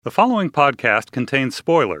The following podcast contains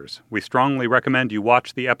spoilers. We strongly recommend you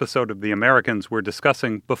watch the episode of The Americans we're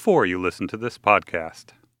discussing before you listen to this podcast.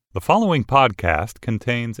 The following podcast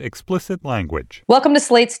contains explicit language. Welcome to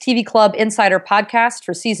Slate's TV Club Insider Podcast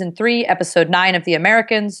for Season 3, Episode 9 of The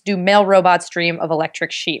Americans, Do Male Robots Dream of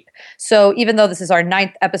Electric Sheep? So even though this is our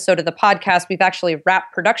 9th episode of the podcast, we've actually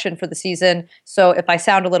wrapped production for the season. So if I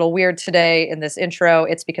sound a little weird today in this intro,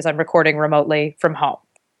 it's because I'm recording remotely from home.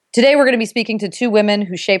 Today, we're going to be speaking to two women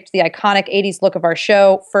who shaped the iconic 80s look of our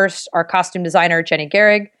show. First, our costume designer, Jenny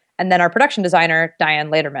Gering, and then our production designer,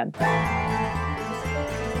 Diane Lederman.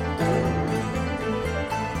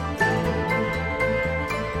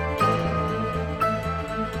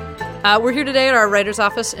 We're here today at our writer's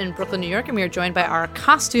office in Brooklyn, New York, and we are joined by our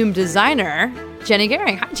costume designer, Jenny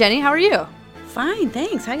Gering. Hi, Jenny. How are you? Fine,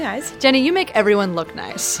 thanks. Hi, guys. Jenny, you make everyone look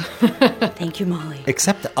nice. Thank you, Molly.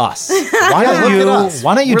 Except us. Why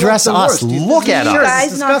don't you dress us? Look at us. You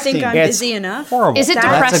guys not think I'm busy enough? Horrible. Is it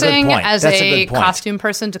depressing as a good point. costume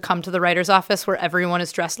person to come to the writer's office where everyone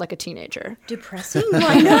is dressed like a teenager? Depressing? Well,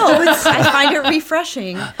 I know. I find it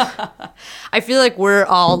refreshing. I feel like we're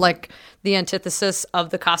all like the antithesis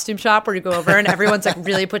of the costume shop where you go over and everyone's like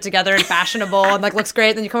really put together and fashionable and like looks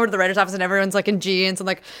great. Then you come over to the writer's office and everyone's like in jeans and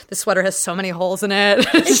like the sweater has so many holes in it.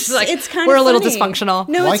 It's kind of we're a little funny. dysfunctional.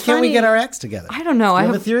 No, Why it's can't funny. we get our acts together? I don't know. Do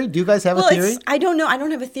you have a theory? Do you guys have a theory? I don't know. I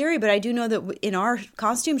don't have a theory, but I do know that in our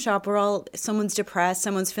costume shop, someone's depressed,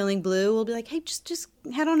 someone's feeling blue. We'll be like, hey, just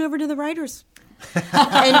head on over to the writers.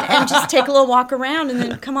 and just take a little walk around and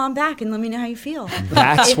then come on back and let me know how you feel.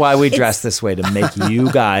 That's why we dress this way, to make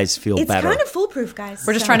you guys feel it's better. It's kind of foolproof, guys.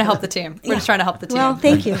 We're just trying to help the team. We're just trying to help the team. Well,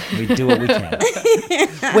 thank you. We do what we can.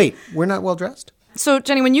 Wait, we're not well dressed? So,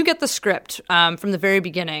 Jenny, when you get the script from the very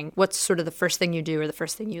beginning, what's sort of the first thing you do or the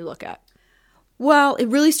first thing you look at? Well, it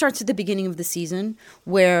really starts at the beginning of the season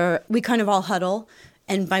where we kind of all huddle.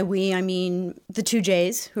 And by we, I mean the two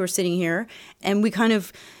J's who are sitting here. And we kind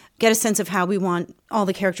of get a sense of how we want all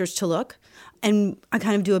the characters to look. And I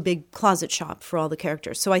kind of do a big closet shop for all the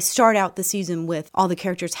characters. So I start out the season with all the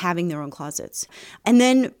characters having their own closets. And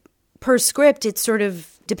then per script, it sort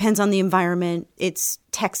of depends on the environment. It's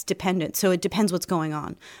text dependent. So it depends what's going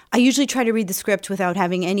on. I usually try to read the script without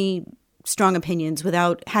having any strong opinions,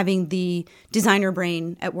 without having the designer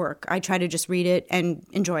brain at work. I try to just read it and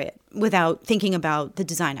enjoy it without thinking about the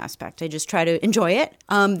design aspect. I just try to enjoy it.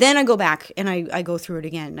 Then I go back and I go through it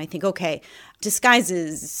again. And I think, okay,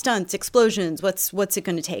 disguises, stunts, explosions, what's it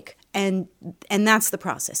going to take? And that's the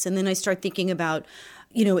process. And then I start thinking about,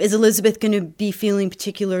 is Elizabeth going to be feeling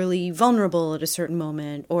particularly vulnerable at a certain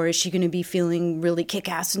moment? Or is she going to be feeling really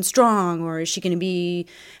kick-ass and strong? Or is she going to be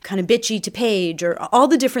kind of bitchy to Paige? Or all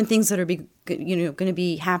the different things that are going to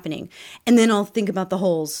be happening. And then I'll think about the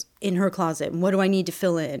holes in her closet. And what do I need to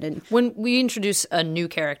fill in? And when we introduce a new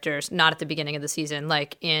characters, not at the beginning of the season,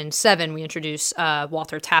 like in 7, we introduce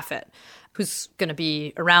Walter Taffet, who's going to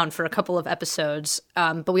be around for a couple of episodes.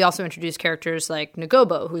 But we also introduce characters like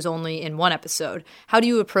Nagobo, who's only in 1 episode. How do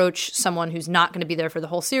you approach someone who's not going to be there for the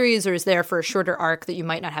whole series or is there for a shorter arc that you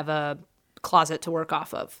might not have a closet to work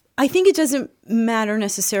off of? I think it doesn't matter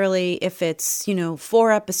necessarily if it's,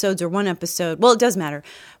 4 episodes or 1 episode. Well, it does matter.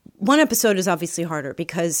 1 episode is obviously harder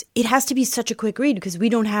because it has to be such a quick read because we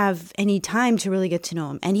don't have any time to really get to know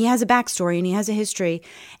him. And he has a backstory and he has a history.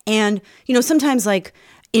 And, sometimes like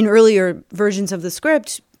in earlier versions of the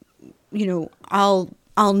script, I'll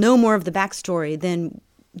know more of the backstory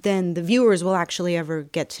than the viewers will actually ever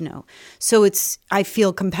get to know. So I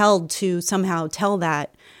feel compelled to somehow tell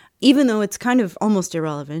that, even though it's kind of almost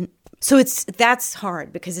irrelevant. So that's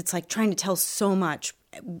hard because it's like trying to tell so much,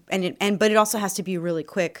 but it also has to be really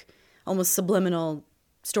quick, almost subliminal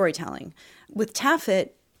storytelling. With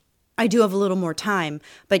Taffet, I do have a little more time,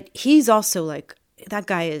 but he's also like, that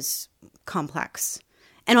guy is complex.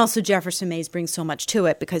 And also Jefferson Mays brings so much to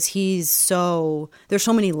it because there's so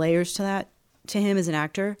many layers to him as an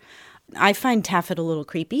actor. I find Taffet a little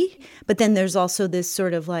creepy, but then there's also this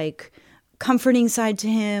sort of like comforting side to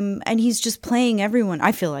him, and he's just playing everyone.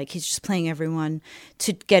 I feel like he's just playing everyone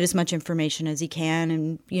to get as much information as he can,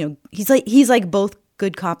 and he's like both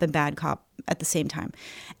good cop and bad cop at the same time.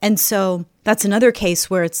 And so that's another case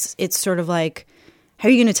where it's sort of like, how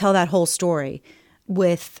are you going to tell that whole story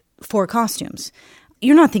with 4 costumes?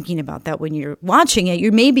 You're not thinking about that when you're watching it.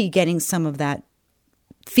 You're maybe getting some of that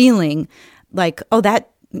feeling like, oh, that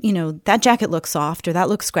jacket looks soft, or that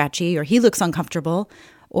looks scratchy, or he looks uncomfortable,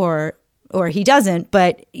 or he doesn't.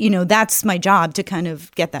 But, that's my job to kind of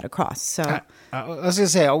get that across. So I was going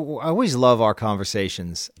to say, I always love our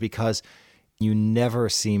conversations because you never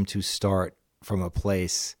seem to start from a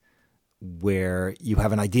place where you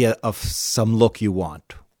have an idea of some look you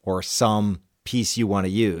want or some piece you want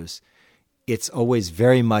to use, it's always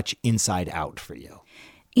very much inside out for you.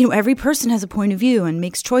 You know, every person has a point of view and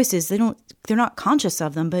makes choices. They're not conscious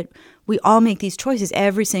of them, but we all make these choices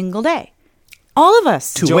every single day. All of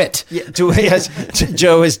us. Joe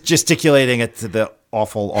is gesticulating at the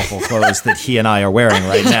awful clothes that he and I are wearing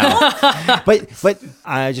right now. But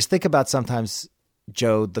I just think about sometimes,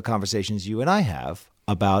 Joe, the conversations you and I have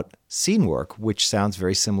about scene work, which sounds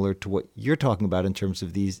very similar to what you're talking about in terms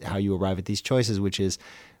of how you arrive at these choices, which is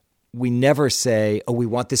we never say, oh, we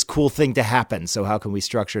want this cool thing to happen, so how can we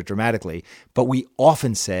structure it dramatically? But we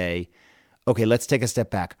often say, okay, let's take a step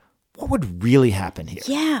back. What would really happen here?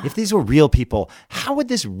 Yeah. If these were real people, how would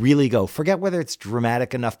this really go? Forget whether it's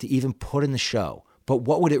dramatic enough to even put in the show, but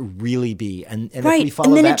what would it really be? And right. if we follow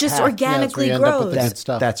and then that it just path, organically grows.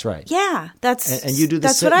 That's right. Yeah, and you do the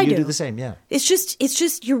that's what I do. You do the same, yeah. It's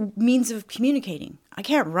just your means of communicating. I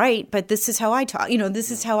can't write, but this is how I talk. You know, this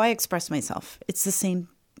is how I express myself. It's the same.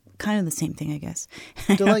 Kind of the same thing, I guess.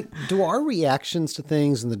 Do our reactions to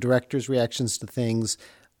things and the director's reactions to things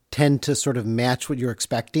tend to sort of match what you're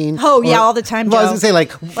expecting? Oh, yeah, all the time, Joe. Well, I was going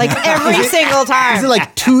to say, like every single time. Is it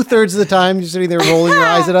like 2/3 of the time you're sitting there rolling your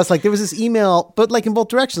eyes at us? Like there was this email, but like in both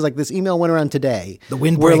directions, like this email went around today. The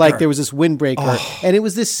windbreaker. Where like there was this windbreaker. And it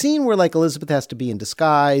was this scene where like Elizabeth has to be in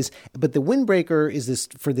disguise, but the windbreaker is this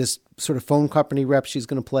for this sort of phone company rep she's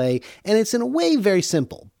going to play. And it's in a way very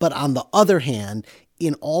simple. But on the other hand,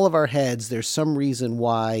 in all of our heads, there's some reason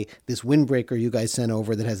why this windbreaker you guys sent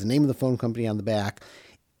over that has the name of the phone company on the back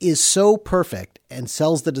is so perfect and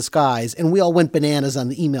sells the disguise. And we all went bananas on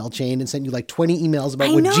the email chain and sent you like 20 emails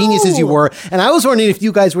about what geniuses you were. And I was wondering if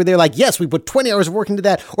you guys were there like, yes, we put 20 hours of work into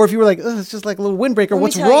that. Or if you were like, oh, it's just like a little windbreaker.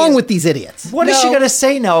 What's wrong with these idiots? What is she going to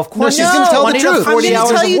say now? Of course, she's going to tell the truth. I'm going to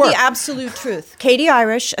tell you the absolute truth. Katie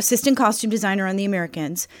Irish, assistant costume designer on The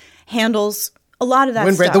Americans, handles a lot of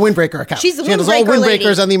that stuff. The windbreaker account. She's the she handles all windbreakers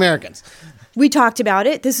lady. on The Americans. We talked about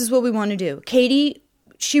it. This is what we want to do. Katie,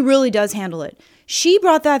 she really does handle it. She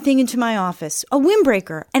brought that thing into my office, a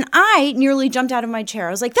windbreaker, and I nearly jumped out of my chair.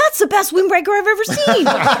 I was like, that's the best windbreaker I've ever seen.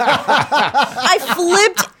 I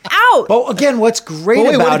flipped out. But again, what's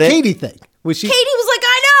great about what did it... Katie think? Katie was like,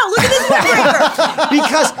 I know, look at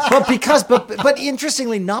this windbreaker. but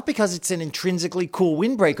interestingly, not because it's an intrinsically cool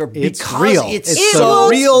windbreaker, it's because real. It's a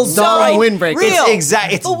real dumb windbreaker. Real. It's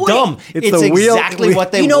dumb. It's exactly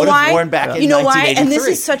what they would have worn back in 1983. You know why? And this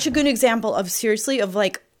is such a good example of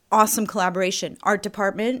like awesome collaboration. Art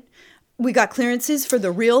department. We got clearances for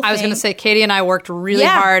the real thing. I was going to say, Katie and I worked really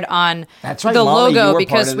hard on the Molly, logo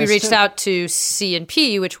because we reached out to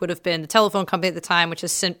C&P, which would have been the telephone company at the time, which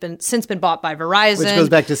has since been bought by Verizon. Which goes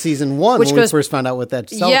back to season 1 when we first found out what that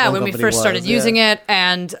telephone company was. Yeah, when we first started using it.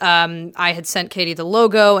 And I had sent Katie the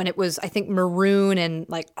logo, and it was, I think, maroon and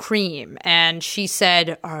like cream. And she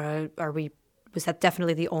said, was that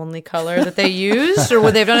definitely the only color that they used, or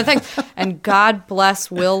would they have done a thing? And God bless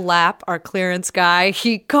Will Lapp, our clearance guy.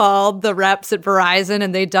 He called the reps at Verizon,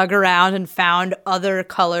 and they dug around and found other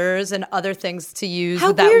colors and other things to use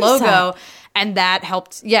with that logo. And that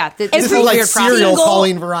helped. Yeah, this is like Serial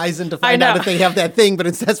calling Verizon to find out if they have that thing, but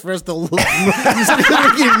it says for us to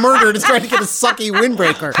getting murdered is trying to get a sucky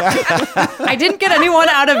windbreaker. I didn't get anyone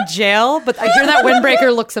out of jail, but I hear that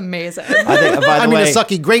windbreaker looks amazing. I mean, a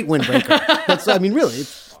sucky great windbreaker. Really.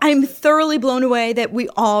 I'm thoroughly blown away that we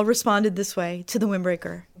all responded this way to the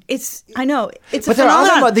windbreaker. I know. It's a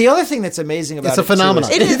phenomenon. The other thing that's amazing about it's a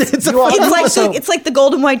phenomenon. It is. It's like the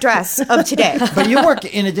gold and white dress of today. But you work,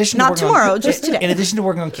 in addition to not tomorrow, just today. In addition to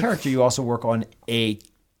working on character, you also work on a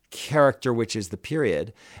character, which is the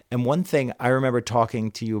period. And one thing I remember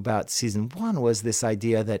talking to you about season 1 was this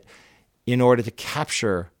idea that in order to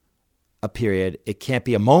capture a period, it can't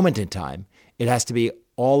be a moment in time. It has to be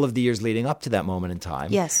all of the years leading up to that moment in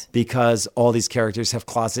time. Yes. Because all these characters have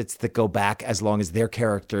closets that go back as long as their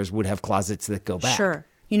characters would have closets that go back. Sure.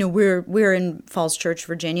 You know, we're in Falls Church,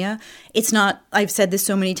 Virginia. It's not, I've said this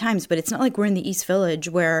so many times, but it's not like we're in the East Village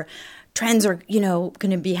where trends are,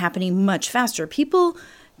 going to be happening much faster. People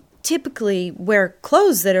typically wear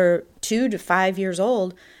clothes that are 2 to 5 years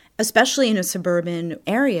old, especially in a suburban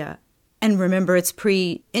area. And remember, it's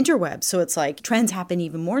pre-interweb, so it's like trends happen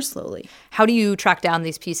even more slowly. How do you track down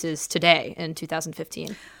these pieces today in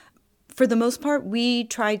 2015? For the most part, we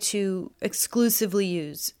try to exclusively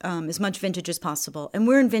use as much vintage as possible. And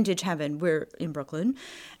we're in vintage heaven. We're in Brooklyn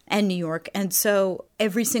and New York. And so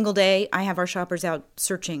every single day, I have our shoppers out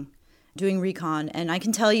searching, doing recon. And I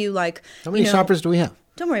can tell you, like... How many shoppers do we have?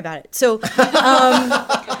 Don't worry about it. So...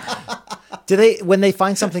 Do they, when they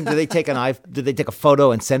find something, do they take a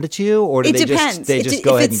photo and send it to you, or do It they depends. just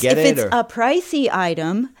go ahead and get it? If it's a pricey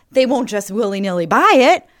item, they won't just willy-nilly buy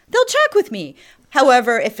it. They'll check with me.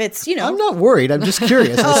 However, if it's, I'm not worried. I'm just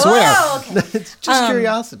curious. I swear. Okay. It's just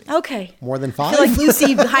curiosity. Okay. More than I 5? feel like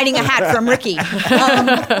Lucy hiding a hat from Ricky.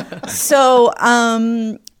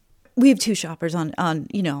 We have 2 shoppers on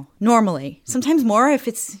normally. Sometimes more if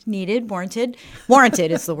it's needed, warranted.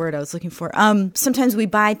 Warranted is the word I was looking for. Sometimes we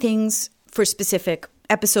buy things for specific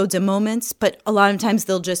episodes and moments, but a lot of times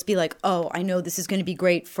they'll just be like, oh, I know this is going to be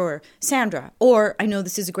great for Sandra, or I know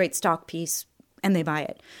this is a great stock piece, and they buy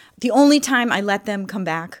it. The only time I let them come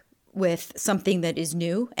back with something that is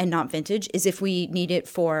new and not vintage is if we need it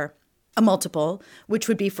for a multiple, which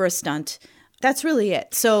would be for a stunt. That's really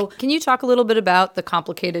it. So can you talk a little bit about the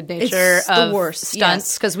complicated nature of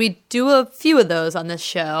stunts? Because we do a few of those on this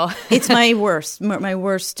show. It's my worst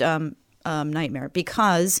nightmare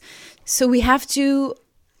because so we have to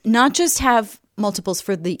not just have multiples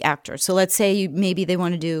for the actor. So let's say maybe they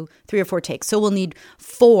want to do 3 or 4 takes. So we'll need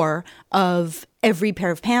 4 of every pair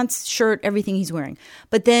of pants, shirt, everything he's wearing.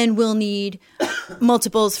 But then we'll need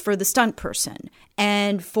multiples for the stunt person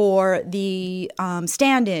and for the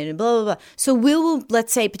stand-in and blah, blah, blah. So we'll,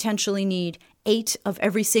 let's say, potentially need 8 of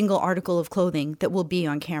every single article of clothing that will be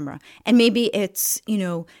on camera. And maybe it's,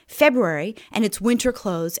 February and it's winter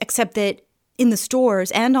clothes, except that in the stores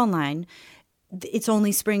and online, it's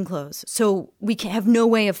only spring clothes. So we have no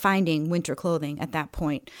way of finding winter clothing at that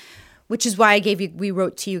point, which is why we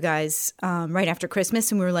wrote to you guys right after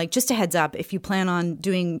Christmas. And we were like, just a heads up, if you plan on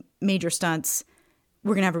doing major stunts,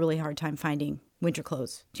 we're going to have a really hard time finding winter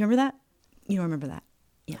clothes. Do you remember that? You don't remember that?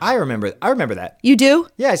 Yeah. I remember that. You do?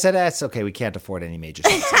 Yeah, I said that's okay. We can't afford any major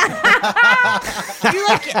stunts. You're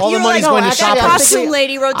like, All the money's going to that shopping. costume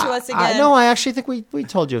lady wrote to us again. No, I actually think we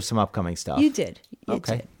told you of some upcoming stuff. You did.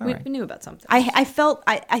 Okay. All We right. knew about something. I thought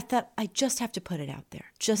I just have to put it out there,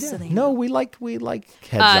 just so they know. No, we like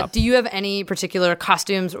heads up. Do you have any particular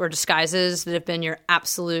costumes or disguises that have been your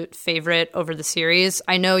absolute favorite over the series?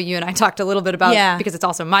 I know you and I talked a little bit about, because it's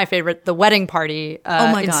also my favorite, the wedding party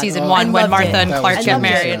in season 1 when Martha and Clark get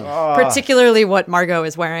married. Particularly what Margot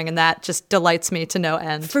is wearing, and that just delights me to no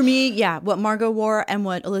end. For me, what Margot wore and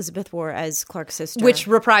what Elizabeth wore as Clark's sister. Which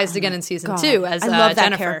reprised again in season 2 as I love that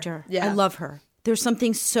Jennifer. character. Yeah. I love her. There's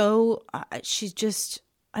something so she's just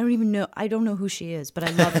I don't know who she is, but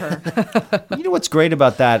I love her. You know what's great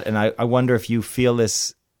about that, and I wonder if you feel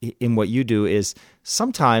this in what you do, is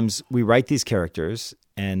sometimes we write these characters,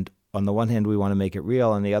 and on the one hand we want to make it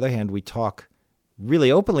real, on the other hand we talk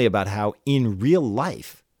really openly about how in real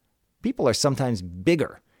life people are sometimes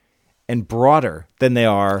bigger and broader than they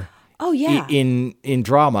are in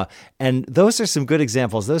drama. And those are some good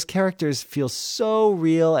examples. Those characters feel so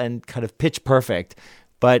real and kind of pitch perfect,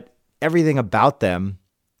 but everything about them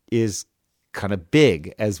is kind of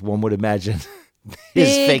big, as one would imagine his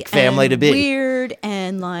fake family to be. Weird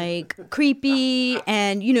and like creepy,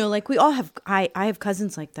 and like we all have. I have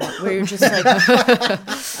cousins like that where you're just like,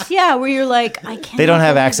 where you're like, I can't. They don't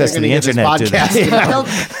have access to the internet, do they?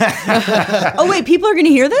 Oh wait, people are going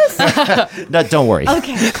to hear this? No, don't worry.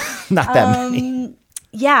 Okay, not that many.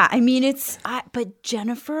 Yeah, I mean, but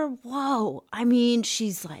Jennifer, whoa. I mean,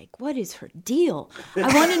 she's like, what is her deal? I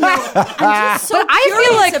want to know. I'm just so But I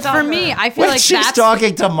feel like, for her. me, I feel like she's that's...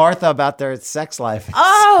 talking to Martha about their sex life.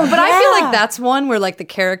 Oh, but I feel like that's one where like the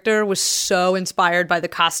character was so inspired by the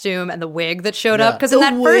costume and the wig that showed up. Because in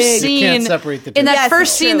that first scene, You can't separate the two. in that Yes,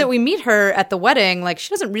 first it's scene true. that we meet her at the wedding, like she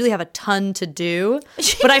doesn't really have a ton to do.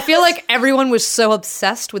 But I feel like everyone was so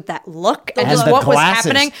obsessed with that look and just the what was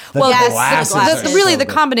glasses. happening. The glasses are really so the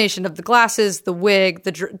good. combination of the glasses, the wig,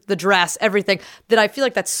 the dress, everything, that I feel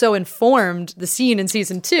like that's so informed the scene in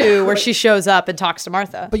season 2 where she shows up and talks to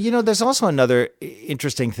Martha. But there's also another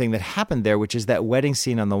interesting thing that happened there, which is that wedding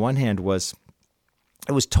scene on the one hand was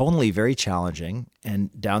tonally very challenging and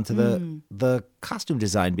down to the costume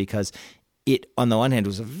design, because it on the one hand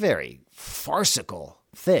was a very farcical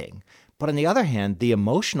thing. But on the other hand, the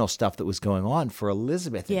emotional stuff that was going on for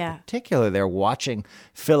Elizabeth in particular, they're watching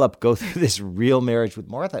Philip go through this real marriage with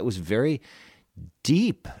Martha. It was very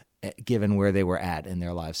deep given where they were at in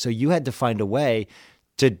their lives. So you had to find a way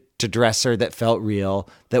to dress her that felt real,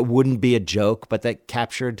 that wouldn't be a joke, but that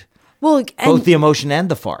captured both the emotion and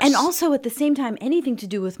the farce. And also at the same time, anything to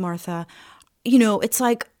do with Martha, it's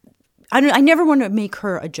like, I never want to make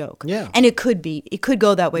her a joke. Yeah. And it could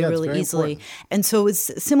go that way Yeah, it's really very easily. important. And so it's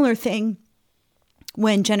a similar thing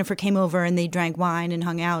when Jennifer came over and they drank wine and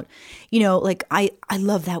hung out. Like I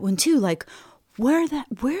love that one too. Like,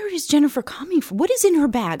 where is Jennifer coming from? What is in her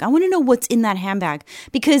bag? I want to know what's in that handbag,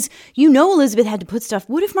 because Elizabeth had to put stuff.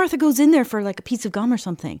 What if Martha goes in there for like a piece of gum or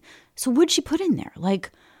something? So what'd she put in there?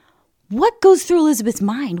 Like, what goes through Elizabeth's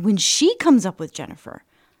mind when she comes up with Jennifer?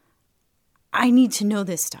 I need to know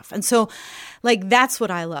this stuff. And so, like, that's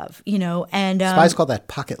what I love, and Spies call that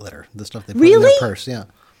pocket litter, the stuff they put in Really? their purse. Yeah.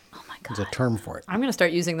 Oh my God. There's a term for it. I'm going to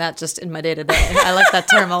start using that just in my day-to-day. I like that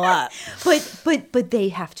term a lot. But they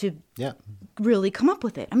have to really come up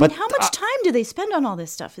with it. I mean, how much time do they spend on all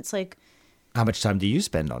this stuff? It's like, How much time do you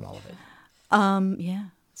spend on all of it? Yeah,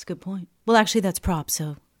 that's a good point. Well, actually, that's props,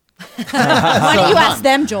 so. Why don't you ask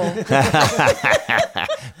them, Joel?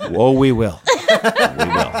 Oh, we will. We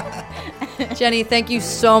will. Jenny, thank you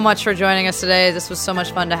so much for joining us today. This was so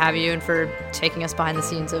much fun to have you, and for taking us behind the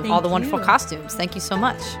scenes of all the wonderful costumes. Thank you so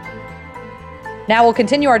much. Now we'll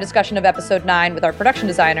continue our discussion of episode 9 with our production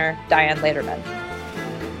designer, Diane Lederman.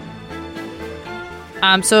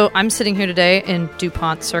 So I'm sitting here today in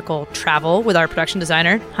DuPont Circle Travel with our production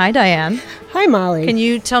designer. Hi, Diane. Hi, Molly. Can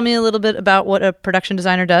you tell me a little bit about what a production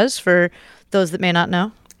designer does for those that may not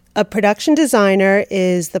know? A production designer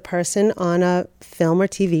is the person on a film or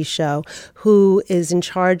TV show who is in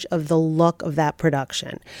charge of the look of that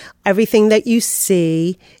production. Everything that you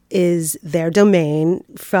see is their domain,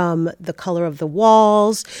 from the color of the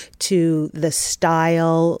walls to the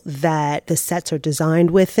style that the sets are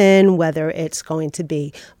designed within, whether it's going to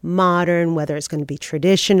be modern, whether it's going to be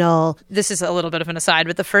traditional. This is a little bit of an aside,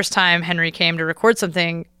 but the first time Henry came to record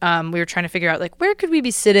something, we were trying to figure out, like, where could we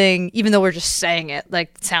be sitting, even though we're just saying it,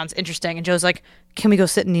 like, it sounds interesting. And Joe's like, can we go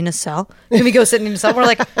sit in Nina's cell? Can we go sit in Nina's cell? We're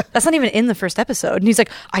like, that's not even in the first episode. And he's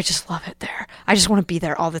like, I just love it there. I just want to be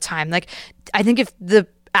there all the time. Like, I think if the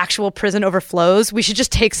actual prison overflows, we should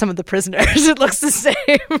just take some of the prisoners. It looks the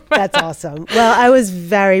same. That's awesome. Well, I was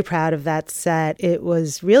very proud of that set. It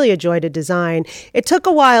was really a joy to design. It took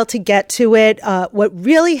a while to get to it. What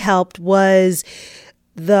really helped was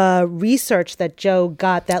the research that Joe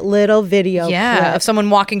got, that little video clip of someone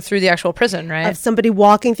walking through the actual prison, right? Of somebody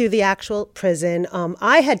walking through the actual prison.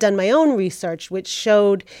 I had done my own research, which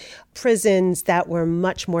showed prisons that were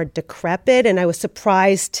much more decrepit, and I was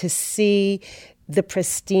surprised to see the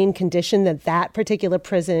pristine condition that particular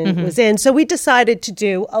prison was in. So we decided to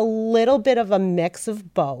do a little bit of a mix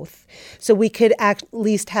of both, so we could at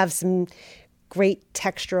least have some great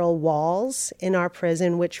textural walls in our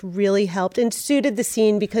prison, which really helped and suited the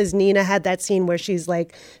scene, because Nina had that scene where she's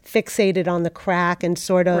like fixated on the crack and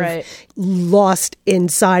sort of lost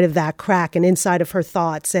inside of that crack and inside of her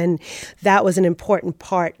thoughts. And that was an important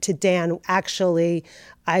part to Dan. Actually,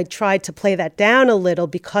 I tried to play that down a little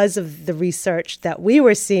because of the research that we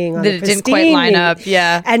were seeing on the Pristine. It didn't quite line up,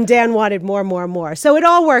 And Dan wanted more. So it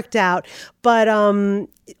all worked out. But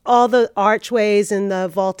all the archways and the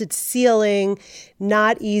vaulted ceiling,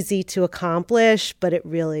 not easy to accomplish, but it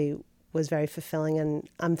really was very fulfilling, and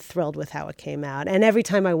I'm thrilled with how it came out. And every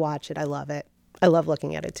time I watch it, I love it. I love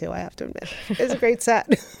looking at it too, I have to admit. It's a great set.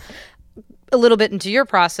 A little bit into your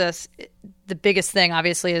process, the biggest thing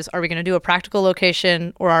obviously is, are we going to do a practical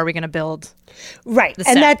location, or are we going to build right the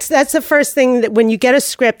and set? That's the first thing, that when you get a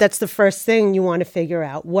script, that's the first thing you want to figure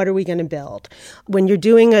out. What are we going to build? When you're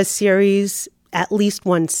doing a series, at least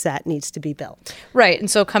one set needs to be built. Right. And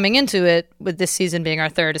so coming into it, with this season being our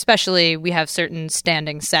third especially, we have certain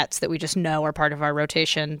standing sets that we just know are part of our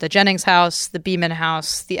rotation. The Jennings house, the Beeman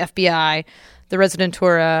house, the FBI, the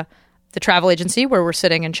Residentura, the travel agency where we're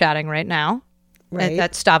sitting and chatting right now. Right.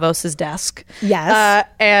 At Stavos's desk. Yes.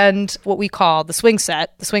 And what we call the swing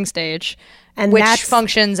set, the swing stage, and which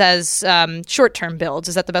functions as short-term builds.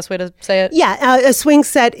 Is that the best way to say it? Yeah. A swing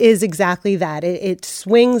set is exactly that. It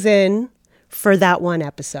swings in for that one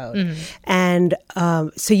episode. And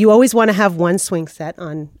so you always want to have one swing set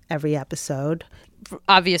on every episode.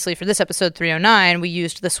 Obviously, for this episode 309, we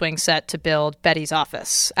used the swing set to build Betty's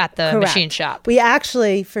office at the Correct. machine shop. We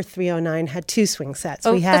actually, for 309, had two swing sets.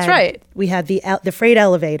 Oh, that's right. We had the freight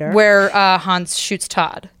elevator. Where Hans shoots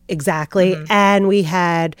Todd. Exactly. And we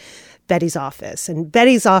had Betty's office. And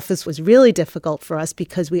Betty's office was really difficult for us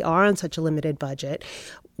because we are on such a limited budget.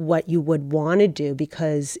 What you would want to do,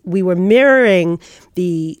 because we were mirroring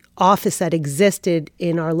the office that existed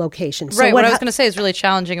in our location. So right. What I was going to say is really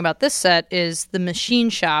challenging about this set is the machine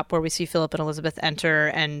shop where we see Philip and Elizabeth enter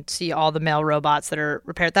and see all the male robots that are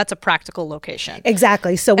repaired. That's a practical location.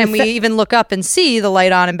 Exactly. So we even look up and see the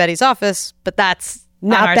light on in Betty's office, but that's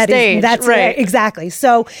not our Betty's. stage. That's right. Exactly.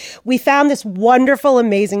 So we found this wonderful,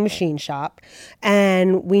 amazing machine shop,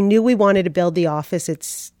 and we knew we wanted to build the office.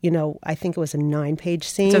 It's, I think it was a 9-page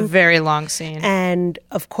scene. It's a very long scene. And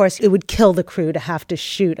of course, it would kill the crew to have to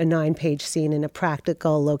shoot a 9-page scene in a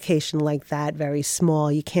practical location like that, very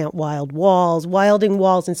small. You can't wilding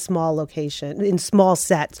walls in small in small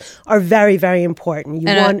sets are very, very important.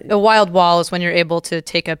 A wild wall is when you're able to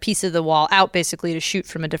take a piece of the wall out, basically, to shoot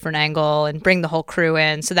from a different angle and bring the whole crew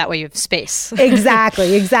in, so that way you have space.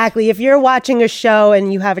 Exactly. If you're watching a show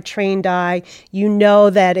and you have a trained eye, you know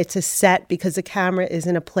that it's a set because the camera is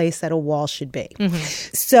in a place that a wall should be. Mm-hmm.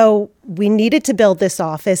 So we needed to build this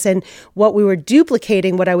office, and what we were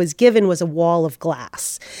duplicating, what I was given, was a wall of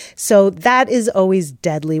glass. So that is always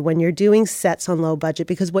deadly when you're doing sets on low budget,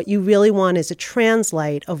 because what you really want is a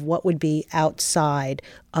translate of what would be outside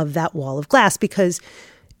of that wall of glass, because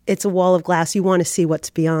it's a wall of glass. You want to see what's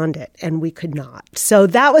beyond it, and we could not. So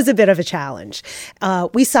that was a bit of a challenge.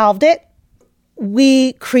 We solved it.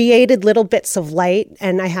 We created little bits of light,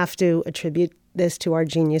 and I have to attribute this to our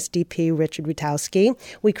genius DP, Richard Rutowski.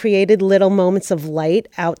 We created little moments of light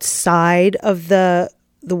outside of the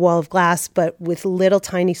wall of glass, but with little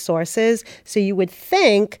tiny sources. So you would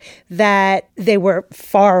think that they were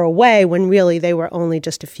far away when really they were only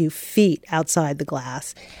just a few feet outside the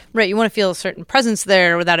glass. Right. You want to feel a certain presence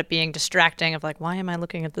there without it being distracting of like, why am I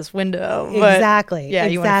looking at this window? Exactly. Yeah,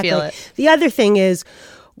 you want to feel it. The other thing is,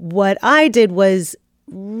 what I did was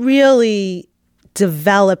really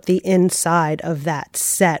develop the inside of that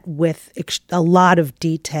set with a lot of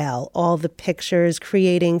detail, all the pictures,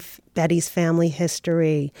 creating Betty's family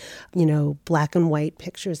history, black and white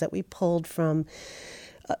pictures that we pulled from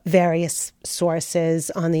various sources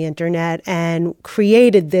on the internet, and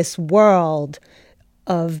created this world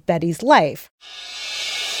of Betty's life.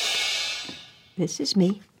 This is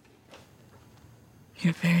me.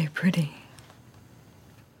 You're very pretty.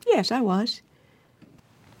 Yes, I was.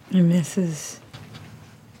 And Mrs.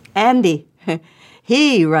 Andy,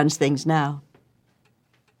 he runs things now.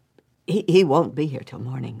 He won't be here till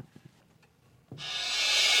morning.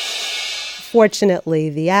 Fortunately,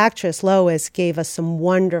 the actress Lois gave us some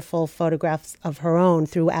wonderful photographs of her own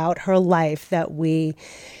throughout her life that we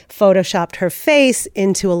photoshopped her face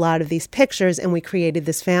into a lot of these pictures, and we created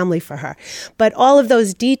this family for her. But all of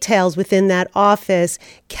those details within that office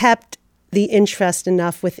kept the interest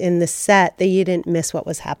enough within the set that you didn't miss what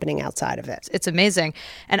was happening outside of it. It's amazing.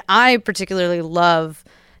 And I particularly love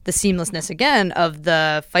the seamlessness, again, of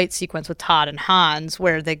the fight sequence with Todd and Hans,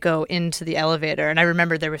 where they go into the elevator. And I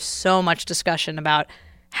remember there was so much discussion about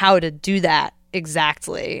how to do that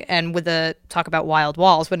exactly. And with the talk about wild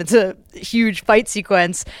walls, when it's a huge fight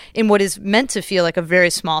sequence in what is meant to feel like a very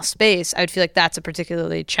small space, I would feel like that's a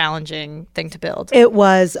particularly challenging thing to build. It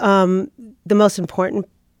was. The most important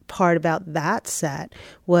part about that set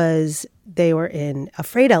was they were in a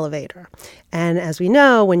freight elevator. And as we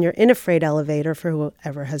know, when you're in a freight elevator, for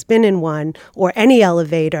whoever has been in one, or any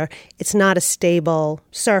elevator, it's not a stable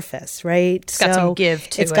surface, right? It's got some give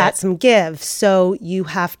to it. It's got some give. So you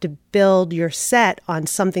have to build your set on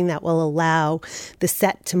something that will allow the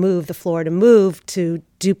set to move, the floor to move, to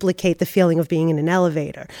duplicate the feeling of being in an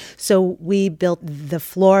elevator. So we built the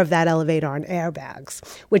floor of that elevator on airbags,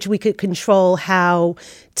 which we could control how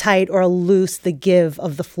tight or loose the give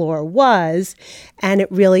of the floor was, and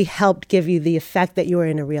it really helped give you the effect that you were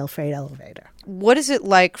in a real freight elevator. What is it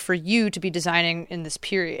like for you to be designing in this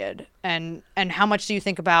period? And how much do you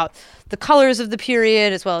think about the colors of the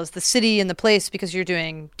period as well as the city and the place? Because you're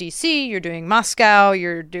doing DC, you're doing Moscow,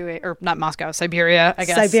 or not Moscow, Siberia, I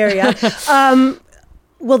guess. Siberia.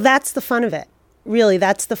 Well, that's the fun of it. Really,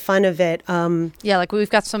 that's the fun of it. Yeah, like we've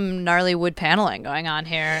got some gnarly wood paneling going on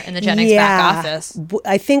here in the Jennings back office.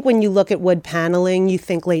 I think when you look at wood paneling, you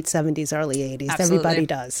think late 70s, early 80s. Absolutely. Everybody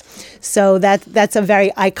does. So that's a very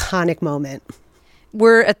iconic moment.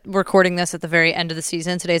 We're recording this at the very end of the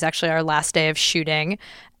season. Today's actually our last day of shooting.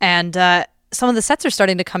 And some of the sets are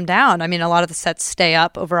starting to come down. I mean, a lot of the sets stay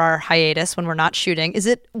up over our hiatus when we're not shooting. Is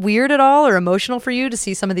it weird at all or emotional for you to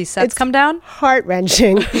see some of these sets come down?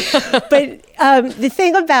 Heart-wrenching. But the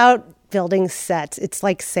thing about building sets, it's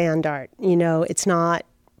like sand art. It's not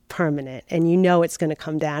permanent, and it's going to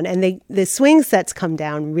come down. And the swing sets come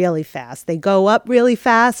down really fast. They go up really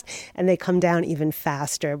fast, and they come down even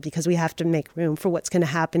faster because we have to make room for what's going to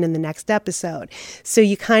happen in the next episode. So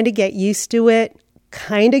you kind of get used to it.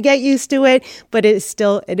 But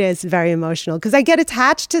it is very emotional because I get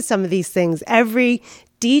attached to some of these things. Every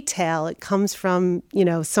detail, it comes from,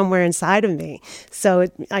 somewhere inside of me. So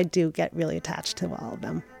I do get really attached to all of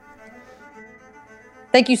them.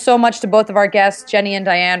 Thank you so much to both of our guests, Jenny and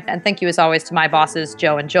Diane, and thank you as always to my bosses,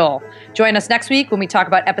 Joe and Joel. Join us next week when we talk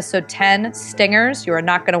about episode 10, Stingers. You are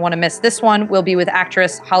not going to want to miss this one. We'll be with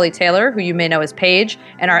actress Holly Taylor, who you may know as Paige,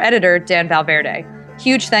 and our editor, Dan Valverde.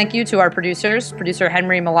 Huge thank you to our producers, producer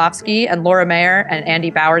Henry Malofsky and Laura Mayer and Andy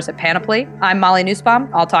Bowers at Panoply. I'm Molly Nussbaum.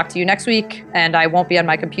 I'll talk to you next week, and I won't be on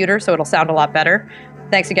my computer, so it'll sound a lot better.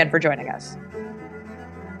 Thanks again for joining us.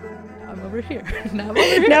 I'm over here. Now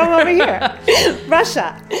I'm over here.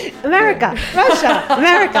 Russia, America, Russia,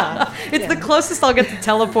 America. It's the closest I'll get to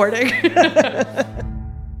teleporting.